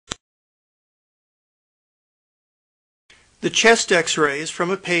The chest X-ray is from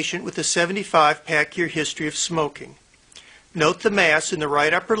a patient with a 75-pack-year history of smoking. Note the mass in the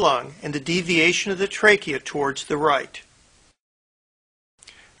right upper lung and the deviation of the trachea towards the right.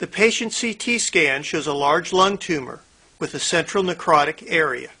 The patient CT scan shows a large lung tumor with a central necrotic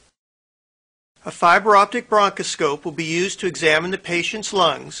area. A fiber optic bronchoscope will be used to examine the patient's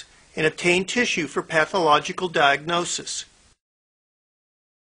lungs and obtain tissue for pathological diagnosis.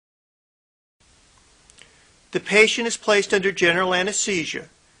 The patient is placed under general anesthesia,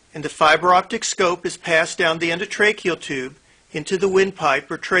 and the fiber optic scope is passed down the endotracheal tube into the windpipe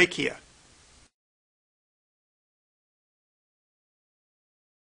or trachea.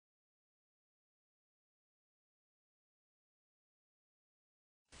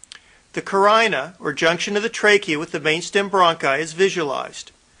 The carina, or junction of the trachea with the mainstem bronchi, is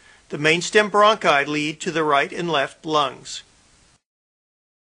visualized. The mainstem bronchi lead to the right and left lungs.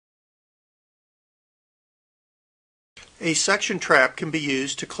 A suction trap can be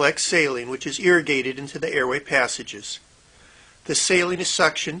used to collect saline, which is irrigated into the airway passages. The saline is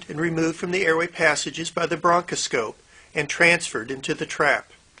suctioned and removed from the airway passages by the bronchoscope and transferred into the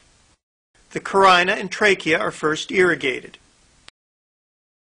trap. The carina and trachea are first irrigated.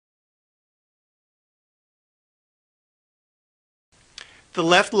 The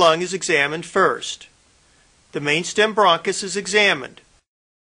left lung is examined first. The mainstem bronchus is examined.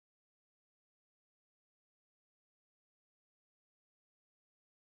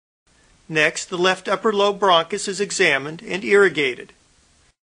 Next, the left upper lobe bronchus is examined and irrigated.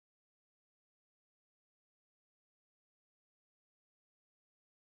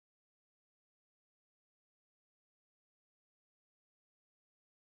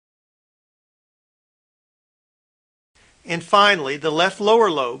 And finally, the left lower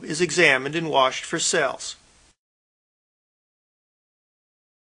lobe is examined and washed for cells.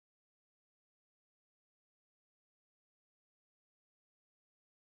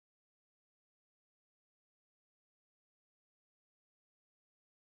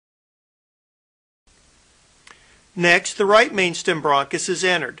 Next, the right mainstem bronchus is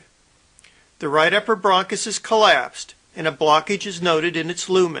entered. The right upper bronchus is collapsed, and a blockage is noted in its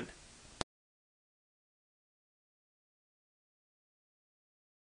lumen.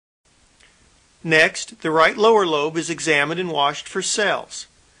 Next, the right lower lobe is examined and washed for cells.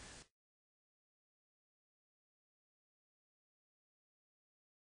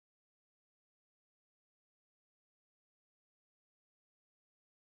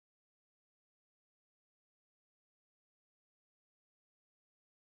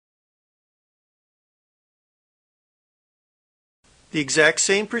 The exact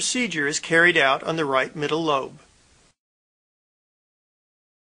same procedure is carried out on the right middle lobe.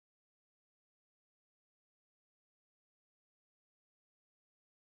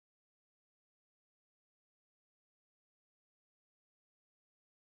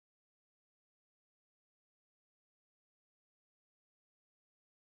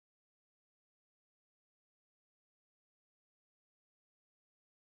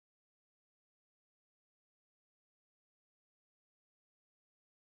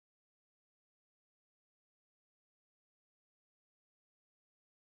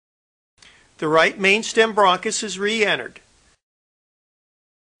 The right mainstem bronchus is re-entered,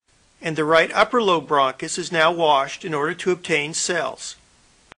 and the right upper lobe bronchus is now washed in order to obtain cells.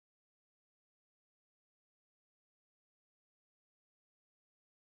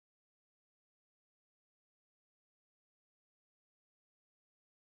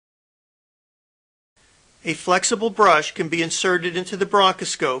 A flexible brush can be inserted into the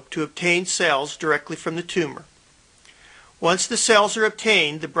bronchoscope to obtain cells directly from the tumor. Once the cells are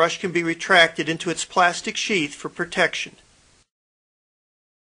obtained, the brush can be retracted into its plastic sheath for protection.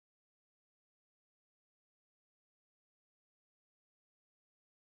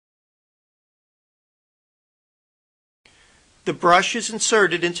 The brush is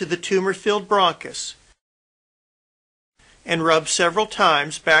inserted into the tumor-filled bronchus and rubbed several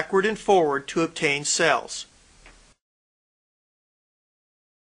times backward and forward to obtain cells.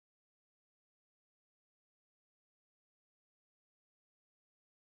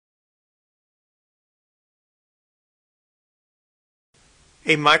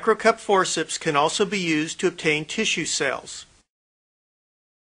 A microcup forceps can also be used to obtain tissue cells.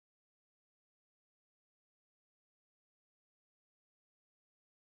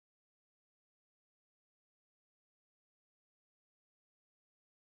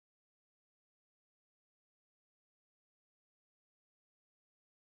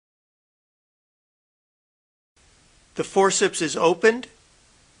 The forceps is opened,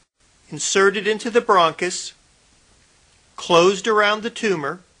 inserted into the bronchus, closed around the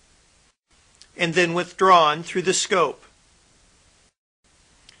tumor, and then withdrawn through the scope.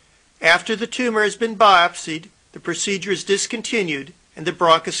 After the tumor has been biopsied, the procedure is discontinued and the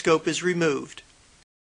bronchoscope is removed.